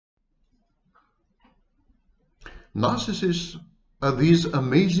Narcissists are these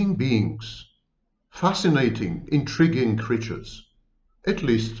amazing beings, fascinating, intriguing creatures, at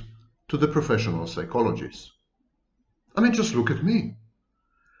least to the professional psychologists. I mean, just look at me.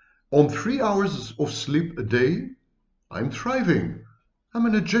 On 3 hours of sleep a day, I'm thriving, I'm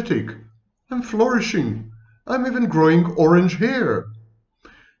energetic, I'm flourishing, I'm even growing orange hair.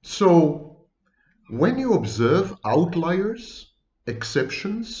 So, when you observe outliers,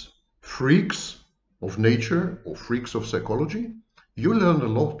 exceptions, freaks of nature or freaks of psychology, you learn a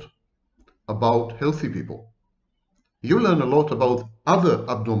lot about healthy people. You learn a lot about other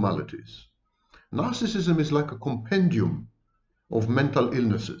abnormalities. Narcissism is like a compendium of mental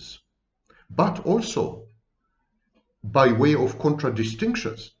illnesses, but also by way of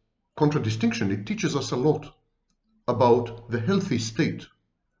contradistinction, it teaches us a lot about the healthy state,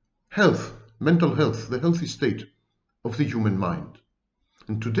 health, mental health, the healthy state of the human mind.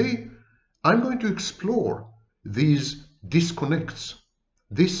 And today, I'm going to explore these disconnects,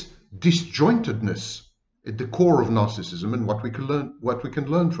 this disjointedness at the core of narcissism and what we can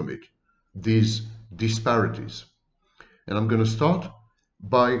learn from it, these disparities. And I'm going to start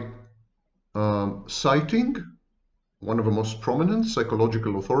by citing one of the most prominent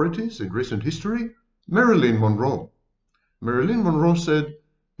psychological authorities in recent history, Marilyn Monroe. Marilyn Monroe said,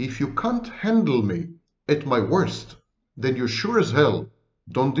 "If you can't handle me at my worst, then you sure as hell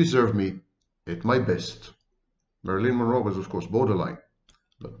don't deserve me at my best." Marilyn Monroe was, of course, borderline.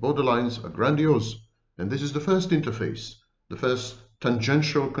 But borderlines are grandiose, and this is the first interface, the first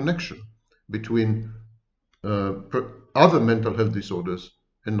tangential connection between other mental health disorders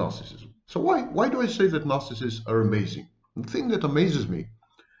and narcissism. So why do I say that narcissists are amazing? The thing that amazes me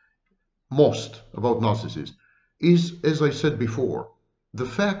most about narcissists is, as I said before, the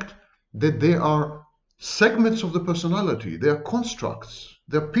fact that they are segments of the personality, they are constructs,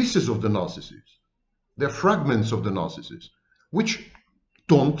 they are pieces of the narcissist, they are fragments of the narcissist, which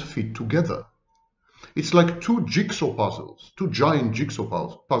don't fit together. It's like two jigsaw puzzles, two giant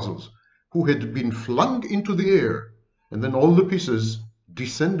jigsaw puzzles, who had been flung into the air, and then all the pieces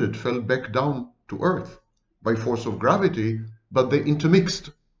descended, fell back down to earth by force of gravity, but they intermixed.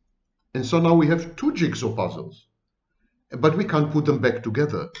 And so now we have two jigsaw puzzles, but we can't put them back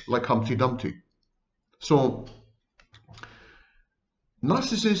together like Humpty Dumpty. So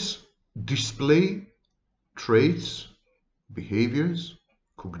narcissists display traits, behaviors,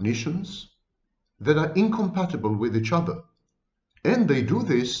 cognitions that are incompatible with each other. And they do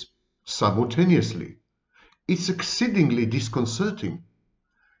this simultaneously. It's exceedingly disconcerting.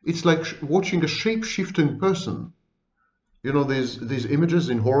 It's like watching a shape-shifting person. You know, these images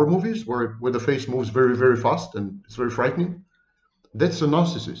in horror movies where the face moves very, very fast and it's very frightening. That's a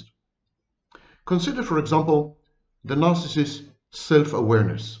narcissist. Consider, for example, the narcissist's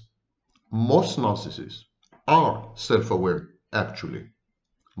self-awareness. Most narcissists are self-aware, actually.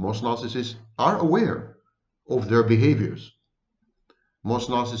 Most narcissists are aware of their behaviors. Most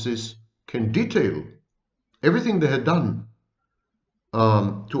narcissists can detail everything they had done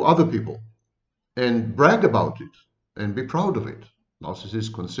to other people and brag about it and be proud of it.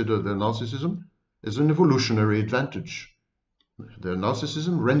 Narcissists consider their narcissism as an evolutionary advantage. Their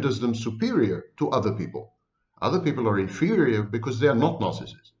narcissism renders them superior to other people. Other people are inferior because they are not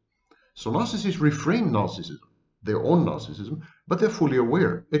narcissists. So narcissists reframe narcissism, their own narcissism, but they're fully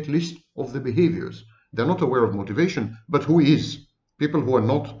aware, at least, of the behaviors. They're not aware of motivation, but who is? People who are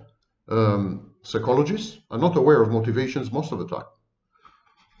not psychologists are not aware of motivations most of the time.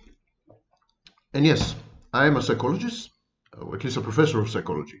 And yes, I am a psychologist, or at least a professor of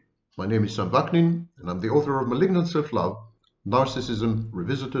psychology. My name is Sam Vaknin, and I'm the author of Malignant Self-Love, Narcissism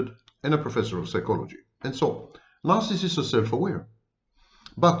Revisited, and a professor of psychology. And so, narcissists are self-aware.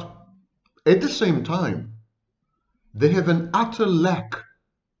 But at the same time, they have an utter lack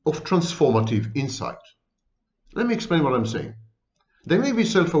of transformative insight. Let me explain what I'm saying. They may be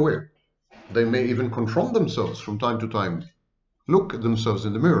self-aware. They may even confront themselves from time to time, look at themselves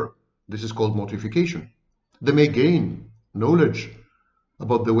in the mirror. This is called mortification. They may gain knowledge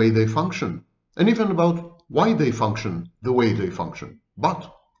about the way they function, and even about why they function the way they function.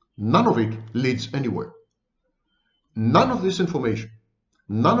 But none of it leads anywhere. None of this information,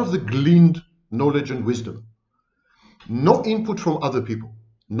 none of the gleaned knowledge and wisdom, no input from other people,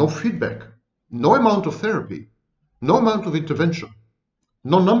 no feedback, no amount of therapy, no amount of intervention,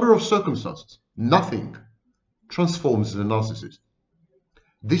 no number of circumstances, nothing transforms the narcissist.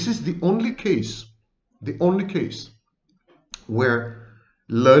 This is the only case where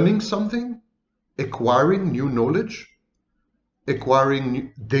learning something, acquiring new knowledge, acquiring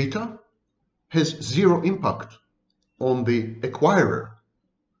new data has zero impact on the acquirer.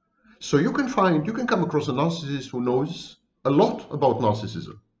 So you can come across a narcissist who knows a lot about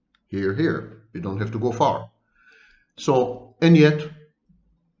narcissism. Here. You don't have to go far. So, and yet,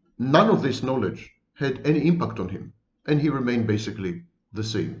 none of this knowledge had any impact on him, and he remained basically the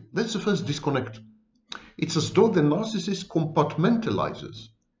same. That's the first disconnect. It's as though the narcissist compartmentalizes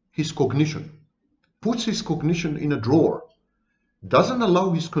his cognition, puts his cognition in a drawer, doesn't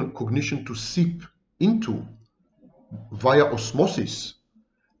allow his cognition to seep into, via osmosis,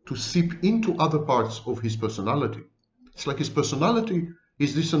 to seep into other parts of his personality. It's like his personality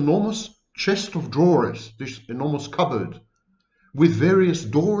is this enormous chest of drawers, this enormous cupboard, with various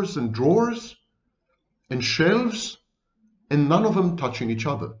doors and drawers and shelves, and none of them touching each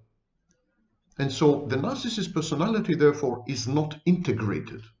other. And so the narcissist personality, therefore, is not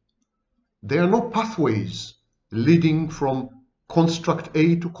integrated. There are no pathways leading from construct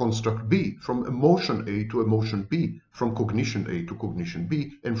A to construct B, from emotion A to emotion B, from cognition A to cognition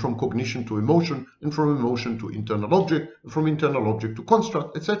B, and from cognition to emotion, and from emotion to internal object, and from internal object to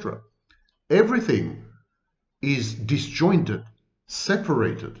construct, etc. Everything is disjointed,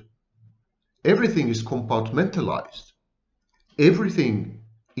 separated. Everything is compartmentalized. Everything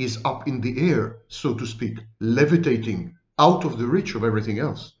is up in the air, so to speak, levitating out of the reach of everything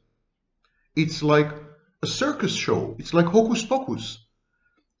else. It's like a circus show. It's like hocus pocus.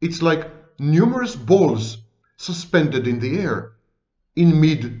 It's like numerous balls suspended in the air in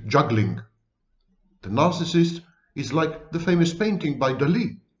mid-juggling. The narcissist is like the famous painting by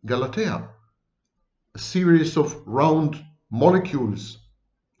Dali, Galatea, a series of round molecules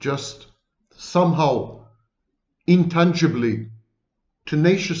just somehow intangibly,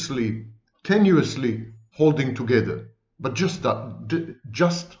 tenaciously, tenuously holding together, but just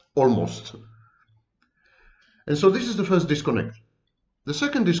almost. And so this is the first disconnect. The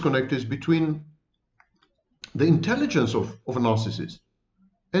second disconnect is between the intelligence of a narcissist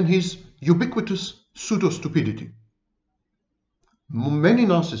and his ubiquitous pseudo-stupidity. Many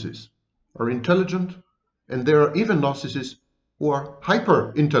narcissists are intelligent, and there are even narcissists who are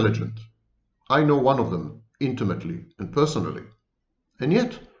hyper-intelligent. I know one of them intimately and personally. And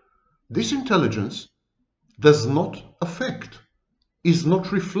yet, this intelligence does not affect, is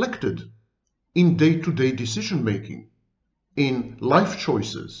not reflected in day-to-day decision-making, in life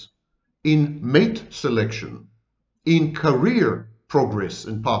choices, in mate selection, in career progress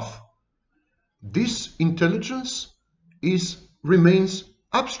and path. This intelligence remains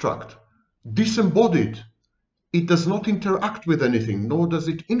abstract, disembodied. It does not interact with anything, nor does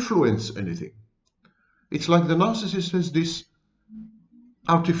it influence anything. It's like the narcissist has this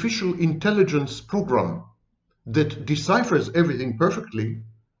artificial intelligence program that deciphers everything perfectly,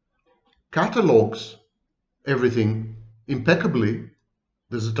 catalogs everything impeccably.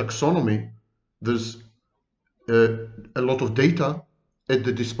 There's a taxonomy, there's a lot of data at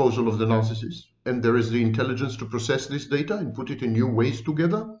the disposal of the narcissist, and there is the intelligence to process this data and put it in new ways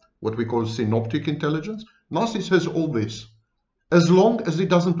together, what we call synoptic intelligence. Narcissist has all this, as long as it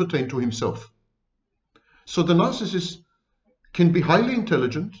doesn't pertain to himself. So the narcissist can be highly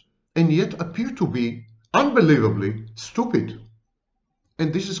intelligent and yet appear to be unbelievably stupid.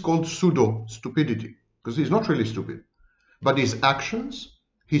 And this is called pseudo-stupidity, because he's not really stupid. But his actions,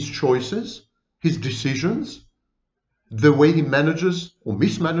 his choices, his decisions, the way he manages or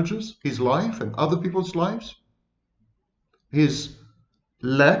mismanages his life and other people's lives, his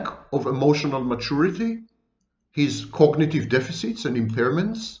lack of emotional maturity, his cognitive deficits and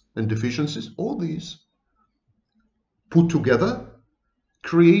impairments and deficiencies, all these put together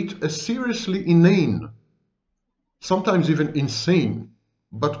create a seriously inane, sometimes even insane,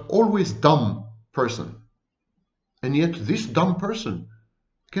 but always dumb person. And yet this dumb person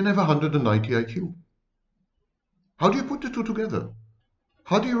can have 190 IQ. How do you put the two together?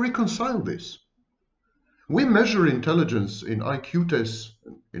 How do you reconcile this? We measure intelligence in IQ tests,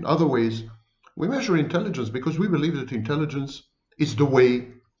 in other ways. We measure intelligence because we believe that intelligence is the way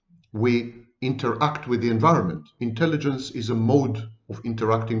we interact with the environment. Intelligence is a mode of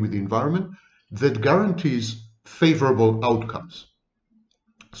interacting with the environment that guarantees favorable outcomes.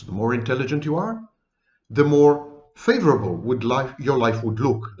 So the more intelligent you are, the more favorable your life would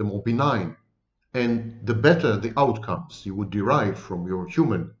look, the more benign, and the better the outcomes you would derive from your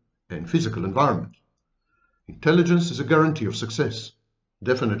human and physical environment. Intelligence is a guarantee of success,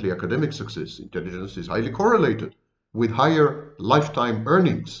 definitely academic success. Intelligence is highly correlated with higher lifetime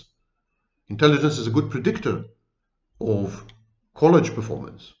earnings. Intelligence is a good predictor of college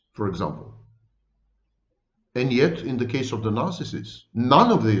performance, for example. And yet, in the case of the narcissist,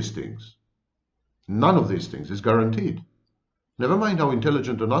 none of these things is guaranteed. Never mind how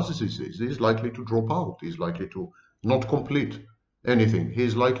intelligent a narcissist is, he is likely to drop out, he is likely to not complete anything.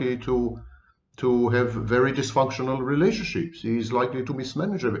 He's likely to have very dysfunctional relationships. He's likely to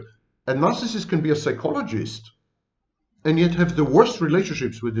mismanage it. A narcissist can be a psychologist and yet have the worst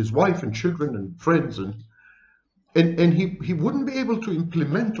relationships with his wife and children and friends, and he wouldn't be able to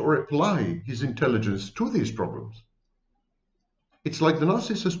implement or apply his intelligence to these problems. It's like the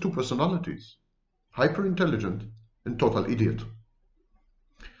narcissist has two personalities, hyper intelligent and total idiot.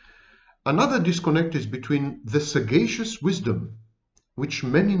 Another disconnect is between the sagacious wisdom which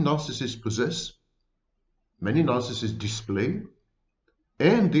many narcissists possess, many narcissists display,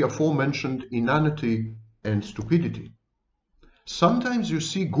 and the aforementioned inanity and stupidity. Sometimes you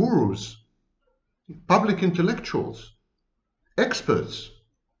see gurus, public intellectuals, experts,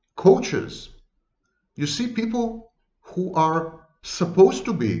 coaches. You see people who are supposed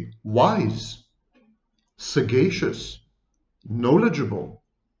to be wise, sagacious, knowledgeable,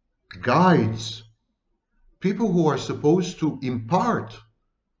 guides, people who are supposed to impart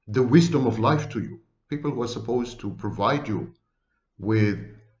the wisdom of life to you, people who are supposed to provide you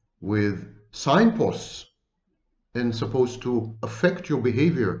with signposts and supposed to affect your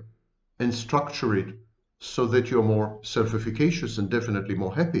behavior and structure it so that you're more self-efficacious and definitely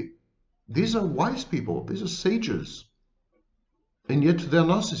more happy. These are wise people, these are sages, and yet they're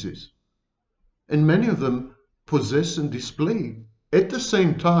narcissists. And many of them possess and display at the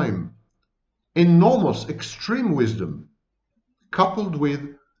same time enormous extreme wisdom coupled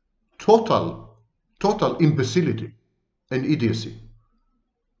with total imbecility and idiocy.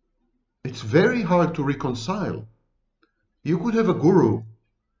 It's very hard to reconcile. You could have a guru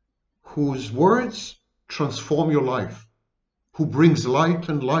whose words transform your life, who brings light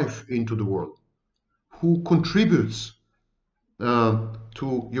and life into the world, who contributes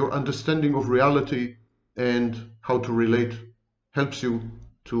to your understanding of reality and how to relate, helps you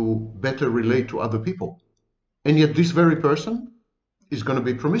to better relate to other people. And yet this very person is going to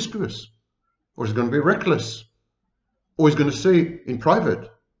be promiscuous, or is going to be reckless, or is going to say in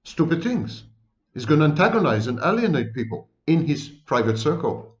private stupid things, is going to antagonize and alienate people in his private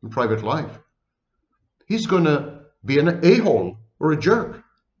circle, in private life. He's going to be an a-hole or a jerk.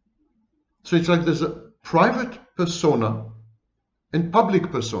 So it's like there's a private persona and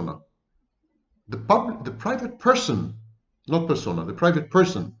public persona. The private person, not persona, the private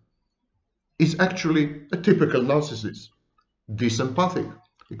person is actually a typical narcissist, disempathic,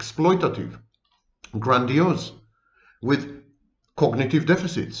 exploitative, grandiose, with cognitive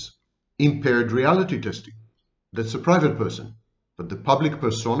deficits, impaired reality testing. That's a private person. But the public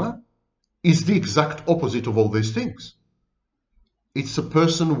persona is the exact opposite of all these things. It's a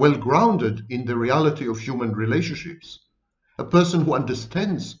person well grounded in the reality of human relationships, a person who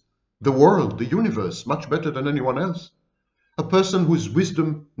understands the world, the universe, much better than anyone else, a person whose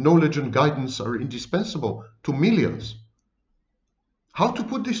wisdom, knowledge, and guidance are indispensable to millions. How to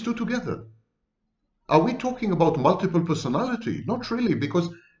put these two together? Are we talking about multiple personality? Not really, because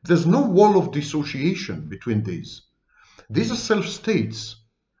there's no wall of dissociation between these. These are self-states,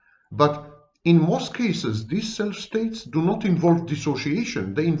 but in most cases, these self-states do not involve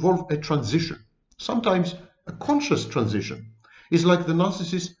dissociation. They involve a transition, sometimes a conscious transition. It's like the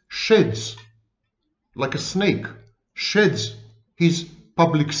narcissist sheds, like a snake, sheds his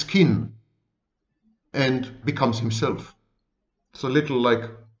public skin and becomes himself. It's a little like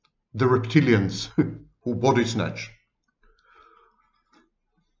the reptilians who body snatch.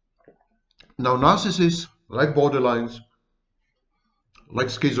 Now, narcissists, like borderlines, like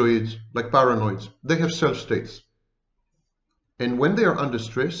schizoids, like paranoids, they have self-states. And when they are under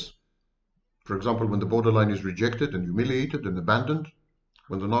stress, for example, when the borderline is rejected and humiliated and abandoned,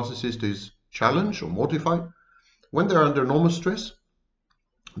 when the narcissist is challenged or mortified, when they are under enormous stress,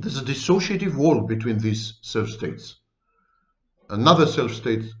 there's a dissociative wall between these self-states. Another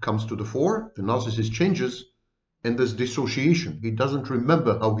self-state comes to the fore, the narcissist changes, and there's dissociation. He doesn't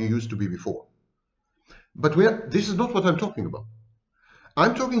remember how he used to be before. But this is not what I'm talking about.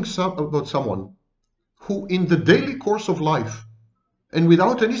 I'm talking about someone who in the daily course of life and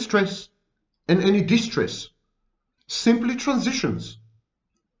without any stress and any distress simply transitions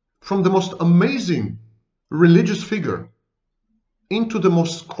from the most amazing religious figure into the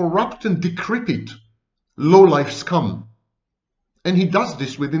most corrupt and decrepit low-life scum. And he does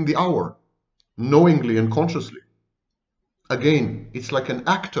this within the hour, knowingly and consciously. Again, it's like an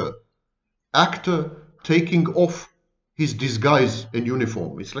actor taking off his disguise and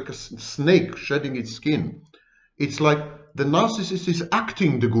uniform. It's like a snake shedding its skin. It's like the narcissist is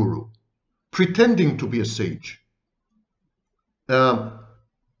acting the guru, pretending to be a sage,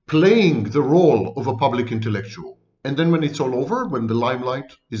 playing the role of a public intellectual. And then when it's all over, when the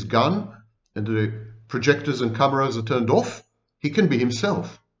limelight is gone and the projectors and cameras are turned off, He can be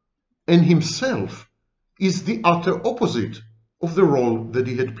himself. And himself is the utter opposite of the role that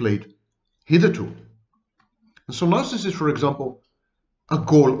he had played hitherto. And so narcissists, for example, are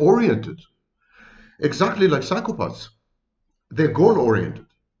goal-oriented, exactly like psychopaths. They're goal-oriented.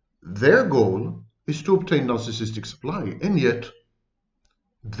 Their goal is to obtain narcissistic supply, and yet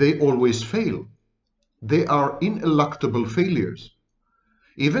they always fail. They are ineluctable failures.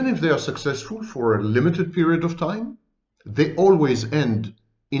 Even if they are successful for a limited period of time, they always end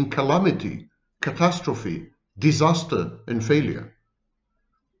in calamity, catastrophe, disaster, and failure.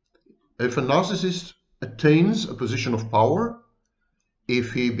 If a narcissist attains a position of power,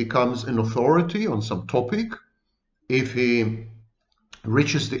 if he becomes an authority on some topic, if he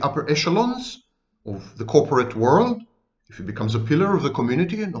reaches the upper echelons of the corporate world, if he becomes a pillar of the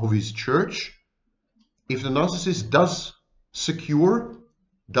community and of his church, if the narcissist does secure,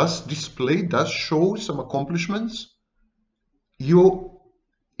 does display, does show some accomplishments,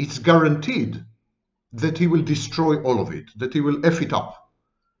 it's guaranteed that he will destroy all of it, that he will F it up.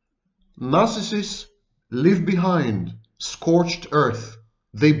 Narcissists leave behind scorched earth.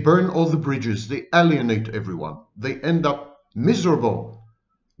 They burn all the bridges. They alienate everyone. They end up miserable.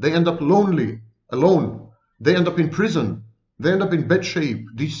 They end up lonely, alone. They end up in prison. They end up in bad shape,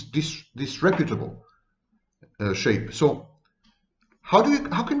 disreputable shape. So how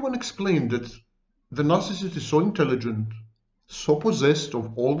can one explain that the narcissist is so intelligent, so possessed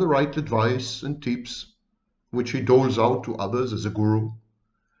of all the right advice and tips which he doles out to others as a guru,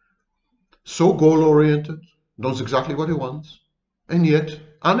 so goal-oriented, knows exactly what he wants, and yet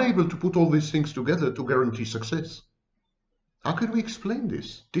unable to put all these things together to guarantee success? How can we explain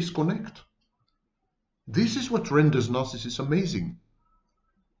this disconnect? This is what renders narcissists amazing.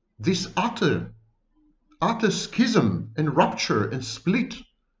 This utter schism and rupture and split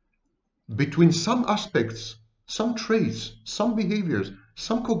between some aspects, some traits, some behaviors,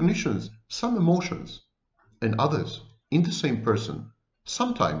 some cognitions, some emotions, and others in the same person,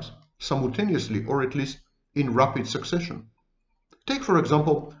 sometimes simultaneously or at least in rapid succession. Take, for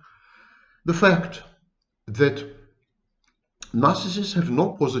example, the fact that narcissists have no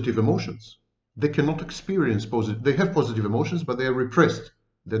positive emotions. They cannot experience positive. They have positive emotions, but they are repressed.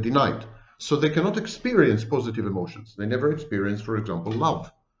 They're denied. So they cannot experience positive emotions. They never experience, for example,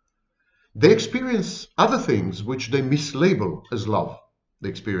 love. They experience other things which they mislabel as love. They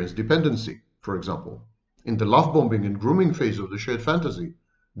experience dependency, for example. In the love bombing and grooming phase of the shared fantasy,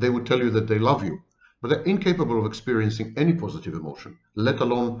 they would tell you that they love you, but they're incapable of experiencing any positive emotion, let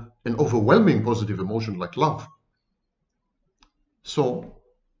alone an overwhelming positive emotion like love. So,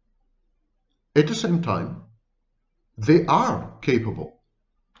 at the same time, they are capable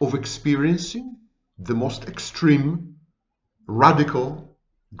of experiencing the most extreme, radical,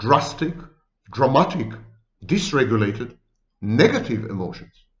 drastic, dramatic, dysregulated, negative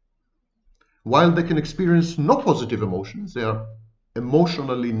emotions. While they can experience no positive emotions, they are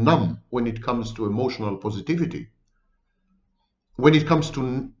emotionally numb when it comes to emotional positivity. When it comes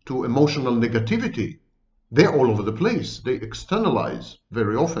to emotional negativity, they're all over the place. They externalize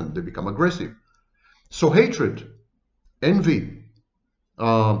very often. They become aggressive. So hatred, envy,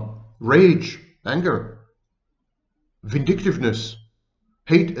 rage, anger, vindictiveness,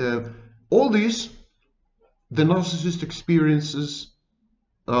 hate, all these, the narcissist experiences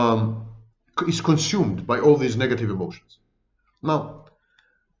is consumed by all these negative emotions. Now,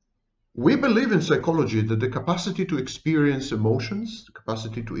 we believe in psychology that the capacity to experience emotions, the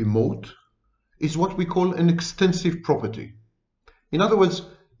capacity to emote, is what we call an extensive property. In other words,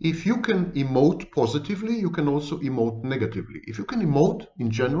 if you can emote positively, you can also emote negatively. If you can emote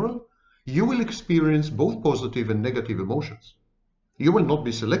in general, you will experience both positive and negative emotions. You will not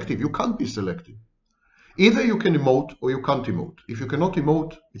be selective. You can't be selective. Either you can emote or you can't emote. If you cannot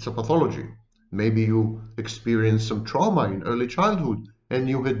emote, it's a pathology. Maybe you experienced some trauma in early childhood and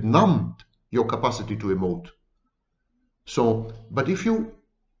you had numbed your capacity to emote. So, but if you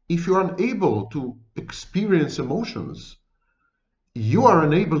are unable to experience emotions, you are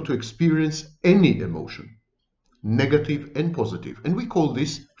unable to experience any emotion, negative and positive. And we call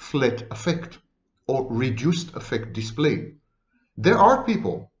this flat affect or reduced affect display. There are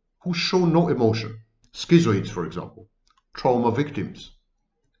people who show no emotion, schizoids, for example, trauma victims,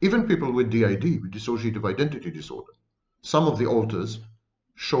 even people with DID, with dissociative identity disorder. Some of the alters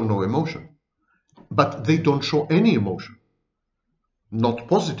show no emotion, but they don't show any emotion, not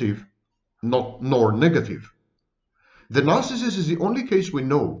positive, nor negative. The narcissist is the only case we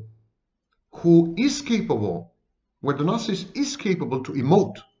know who is capable, where the narcissist is capable to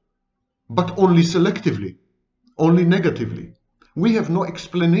emote, but only selectively, only negatively. We have no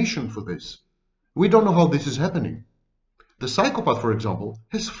explanation for this. We don't know how this is happening. The psychopath, for example,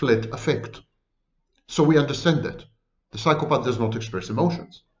 has flat affect. So we understand that. The psychopath does not express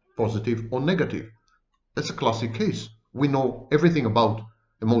emotions, positive or negative. That's a classic case. We know everything about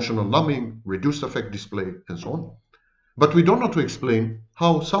emotional numbing, reduced affect display, and so on. But we don't know to explain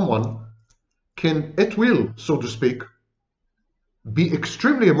how someone can, at will, so to speak, be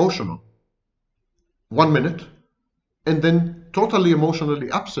extremely emotional 1 minute and then totally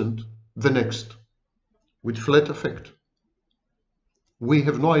emotionally absent the next with flat affect. We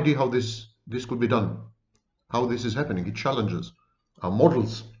have no idea how this could be done, how this is happening. It challenges our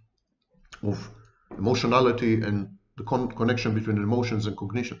models of emotionality and the connection between emotions and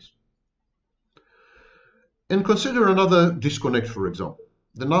cognitions. And consider another disconnect, for example,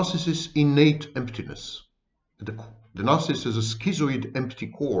 the narcissist's innate emptiness. The narcissist has a schizoid empty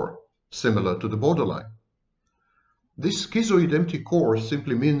core, similar to the borderline. This schizoid empty core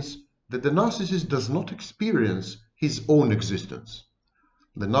simply means that the narcissist does not experience his own existence.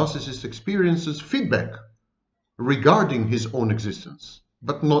 The narcissist experiences feedback regarding his own existence,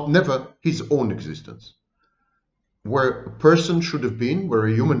 but never his own existence. Where a person should have been, where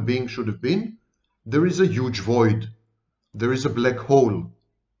a human being should have been, there is a huge void. There is a black hole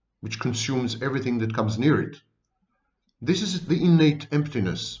which consumes everything that comes near it. This is the innate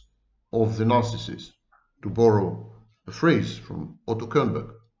emptiness of the narcissist, to borrow a phrase from Otto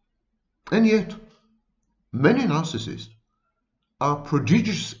Kernberg. And yet, many narcissists are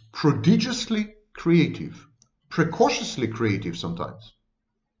prodigiously creative, precociously creative sometimes,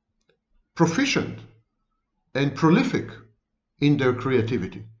 proficient and prolific in their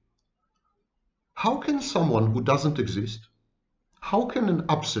creativity. How can someone who doesn't exist, how can an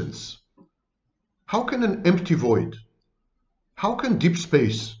absence, how can an empty void, how can deep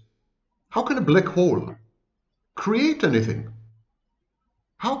space, how can a black hole create anything?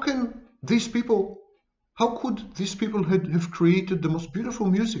 How could these people have created the most beautiful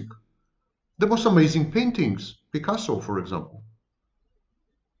music, the most amazing paintings, Picasso, for example?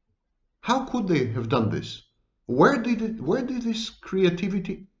 How could they have done this? Where did this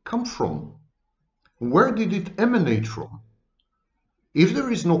creativity come from? Where did it emanate from? If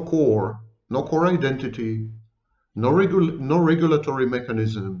there is no core identity, no regulatory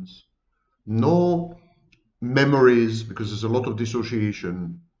mechanisms, no memories, because there's a lot of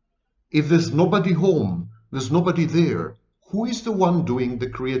dissociation, if there's nobody home, there's nobody there, who is the one doing the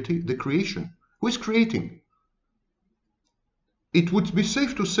creation? Who is creating? It would be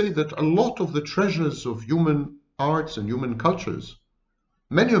safe to say that a lot of the treasures of human arts and human cultures,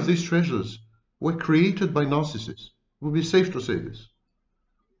 many of these treasures were created by narcissists. It would be safe to say this.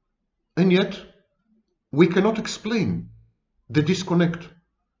 And yet, we cannot explain the disconnect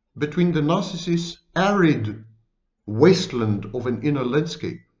between the narcissist's arid wasteland of an inner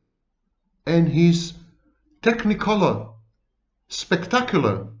landscape and his technicolor,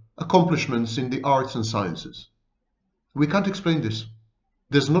 spectacular accomplishments in the arts and sciences. We can't explain this.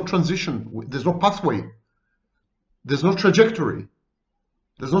 There's no transition, there's no pathway, there's no trajectory,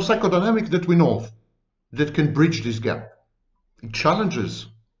 there's no psychodynamic that we know of that can bridge this gap. It challenges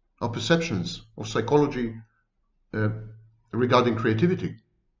our perceptions of psychology regarding creativity.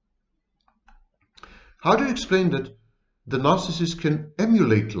 How do you explain that the narcissist can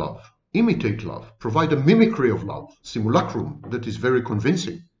emulate love, imitate love, provide a mimicry of love, simulacrum, that is very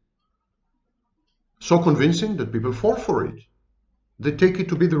convincing? So convincing that people fall for it. They take it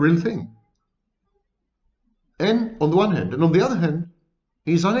to be the real thing. And on the one hand, and on the other hand,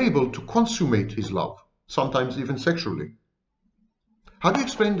 he is unable to consummate his love, sometimes even sexually. How do you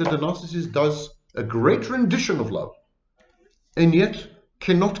explain that the narcissist does a great rendition of love and yet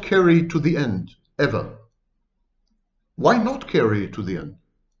cannot carry it to the end, ever? Why not carry it to the end?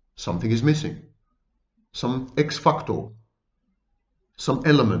 Something is missing. Some X factor, some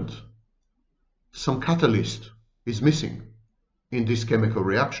element, some catalyst is missing in this chemical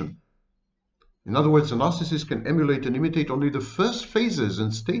reaction. In other words, a narcissist can emulate and imitate only the first phases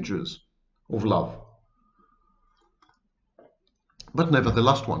and stages of love, but never the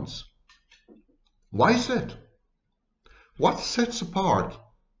last ones. Why is that? What sets apart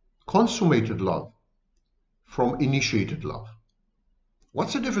consummated love from initiated love?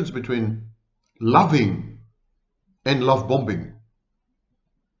 What's the difference between loving and love bombing?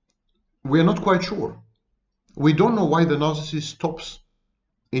 We are not quite sure. We don't know why the narcissist stops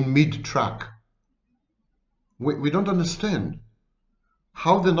in mid-track. We don't understand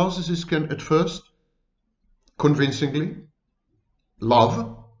how the narcissist can at first convincingly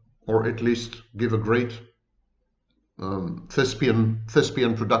love, or at least give a great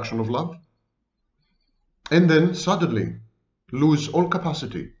thespian production of love, and then suddenly lose all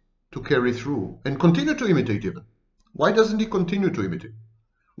capacity to carry through and continue to imitate even Why doesn't he continue to imitate?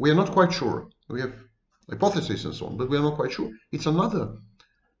 We are not quite sure. We have hypotheses and so on, but we are not quite sure. It's another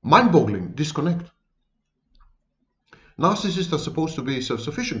mind-boggling disconnect. Narcissists are supposed to be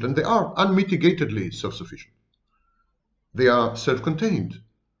self-sufficient, and they are unmitigatedly self-sufficient. They are self-contained.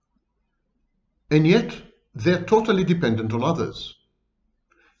 And yet, they're totally dependent on others.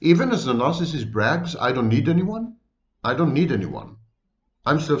 Even as the narcissist brags, I don't need anyone. I don't need anyone.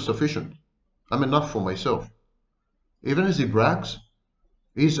 I'm self-sufficient. I'm enough for myself. Even as he brags,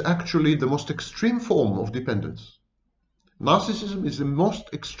 is actually the most extreme form of dependence. Narcissism is the most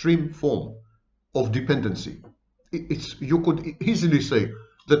extreme form of dependency. You could easily say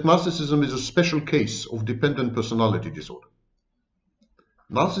that narcissism is a special case of dependent personality disorder.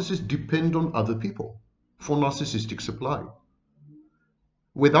 Narcissists depend on other people for narcissistic supply.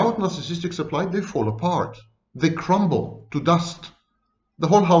 Without narcissistic supply, they fall apart. They crumble to dust. The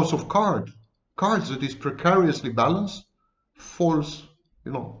whole house of cards that is precariously balanced falls,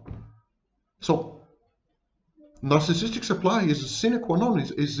 So narcissistic supply is a sine qua non,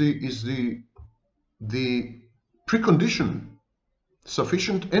 is the precondition,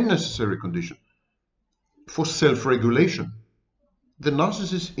 sufficient and necessary condition for self-regulation. The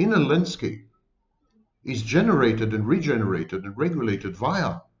narcissist's inner landscape is generated and regenerated and regulated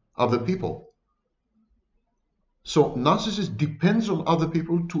via other people. So narcissist depends on other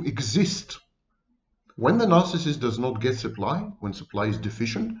people to exist. When the narcissist does not get supply, when supply is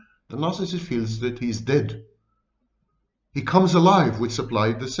deficient, the narcissist feels that he is dead. He comes alive with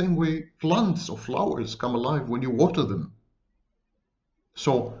supply the same way plants or flowers come alive when you water them.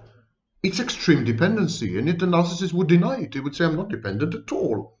 So it's extreme dependency, and yet the narcissist would deny it. He would say, I'm not dependent at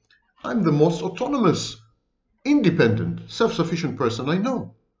all. I'm the most autonomous, independent, self-sufficient person I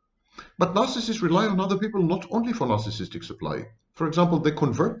know. But narcissists rely on other people not only for narcissistic supply. For example, they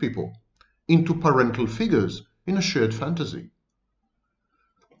convert people into parental figures in a shared fantasy.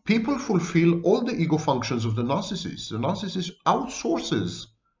 People fulfill all the ego functions of the narcissist. The narcissist outsources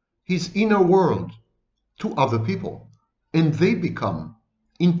his inner world to other people, and they become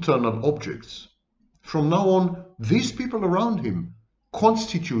internal objects. From now on, these people around him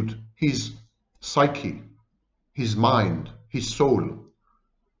constitute his psyche, his mind, his soul.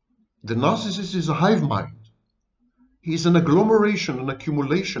 The narcissist is a hive mind. He is an agglomeration, an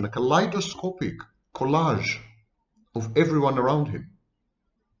accumulation, a kaleidoscopic collage of everyone around him.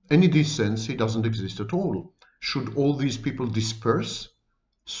 And in this sense, he doesn't exist at all. Should all these people disperse,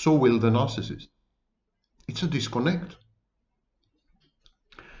 so will the narcissist. It's a disconnect.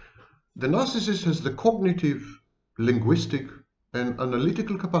 The narcissist has the cognitive, linguistic, and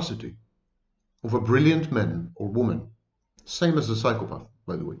analytical capacity of a brilliant man or woman, same as the psychopath,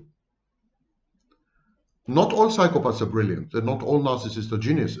 by the way. Not all psychopaths are brilliant, and not all narcissists are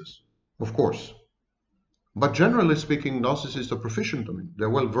geniuses, of course. But generally speaking, narcissists are proficient. I mean, they're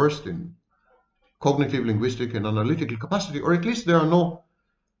well versed in cognitive, linguistic, and analytical capacity, or at least there are no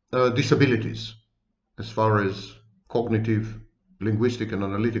disabilities as far as cognitive, linguistic, and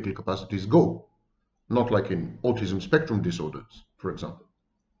analytical capacities go. Not like in autism spectrum disorders, for example.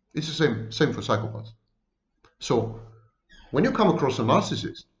 It's the same for psychopaths. So, when you come across a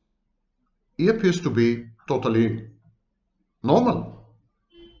narcissist, he appears to be totally normal.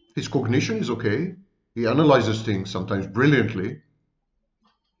 His cognition is okay. He analyzes things sometimes brilliantly.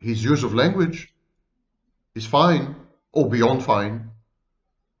 His use of language is fine, or beyond fine.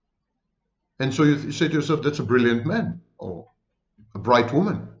 And so you say to yourself, that's a brilliant man, or a bright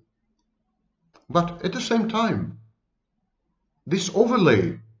woman. But at the same time, this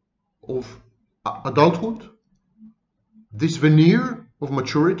overlay of adulthood, this veneer of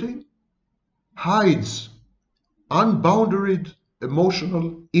maturity, hides unbounded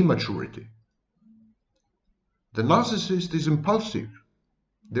emotional immaturity. The narcissist is impulsive.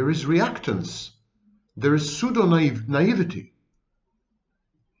 There is reactance. There is pseudo-naivety.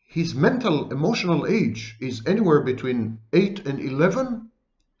 His mental, emotional age is anywhere between 8 and 11,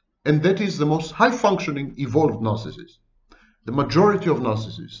 and that is the most high-functioning, evolved narcissist. The majority of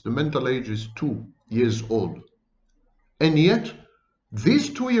narcissists, the mental age is 2 years old. And yet,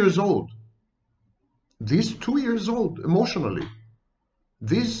 these 2 years old emotionally,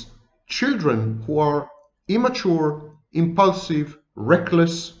 these children who are immature, impulsive,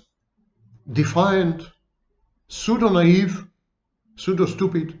 reckless, defiant, pseudo-naive,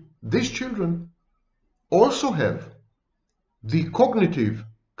 pseudo-stupid, these children also have the cognitive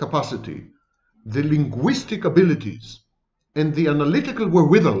capacity, the linguistic abilities, and the analytical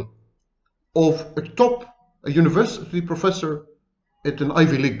wherewithal of a university professor at an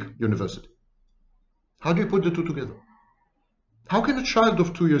Ivy League university. How do you put the two together? How can a child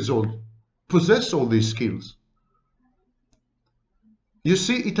of 2 years old possess all these skills? You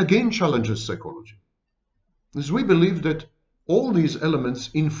see, it again challenges psychology, as we believe that all these elements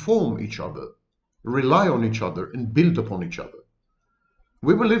inform each other, rely on each other, and build upon each other.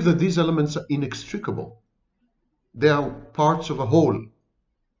 We believe that these elements are inextricable. They are parts of a whole.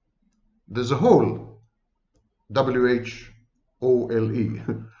 There's a whole, W-H-O-L-E.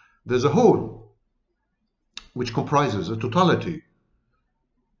 There's a whole which comprises a totality,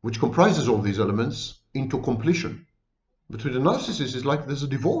 which comprises all these elements into completion. But with the narcissist, it's like there's a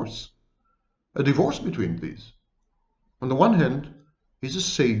divorce between these. On the one hand, he's a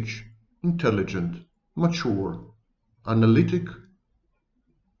sage, intelligent, mature, analytic,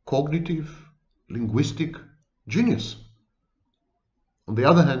 cognitive, linguistic genius. On the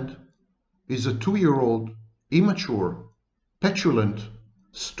other hand, he's a 2-year-old, immature, petulant,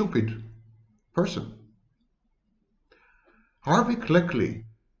 stupid person. Harvey Cleckley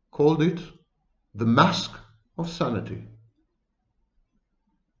called it the mask of sanity.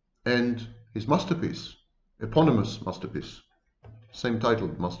 And his masterpiece, eponymous masterpiece, same title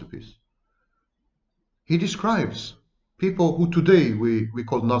masterpiece, he describes people who today we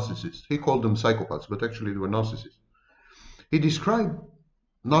call narcissists. He called them psychopaths, but actually they were narcissists. He described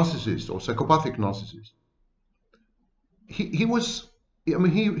narcissists or psychopathic narcissists. He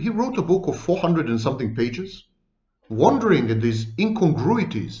wrote a book of 400 and something pages, wondering at these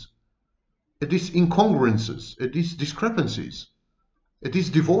incongruities, at these incongruences, at these discrepancies, at these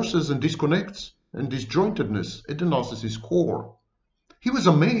divorces and disconnects and disjointedness at the narcissist's core. He was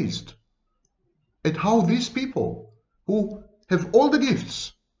amazed at how these people who have all the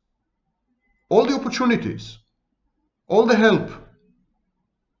gifts, all the opportunities, all the help,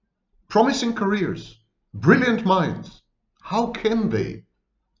 promising careers, brilliant minds, how can they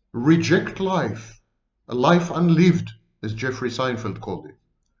reject life, a life unlived, as Jeffrey Seinfeld called it?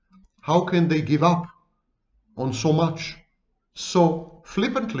 How can they give up on so much, so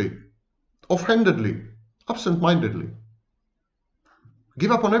flippantly, offhandedly, absent-mindedly?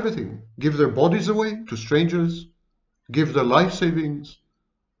 Give up on everything, give their bodies away to strangers, give their life savings,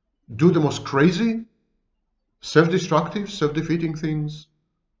 do the most crazy, self-destructive, self-defeating things,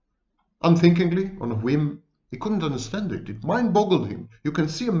 unthinkingly, on a whim. He couldn't understand it. It mind-boggled him. You can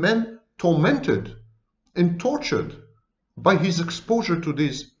see a man tormented and tortured by his exposure to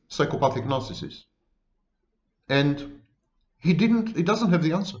these psychopathic narcissists. And he doesn't have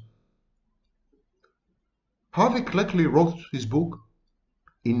the answer. Harvey Cleckley wrote his book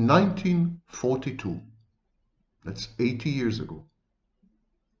in 1942. That's 80 years ago.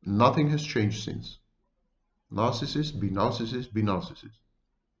 Nothing has changed since. Narcissist, be narcissist, be narcissist.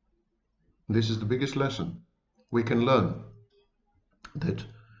 This is the biggest lesson we can learn, that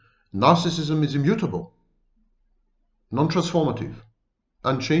narcissism is immutable, non-transformative,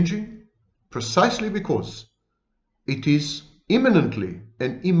 unchanging, precisely because it is immanently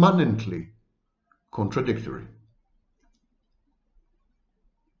and immanently contradictory.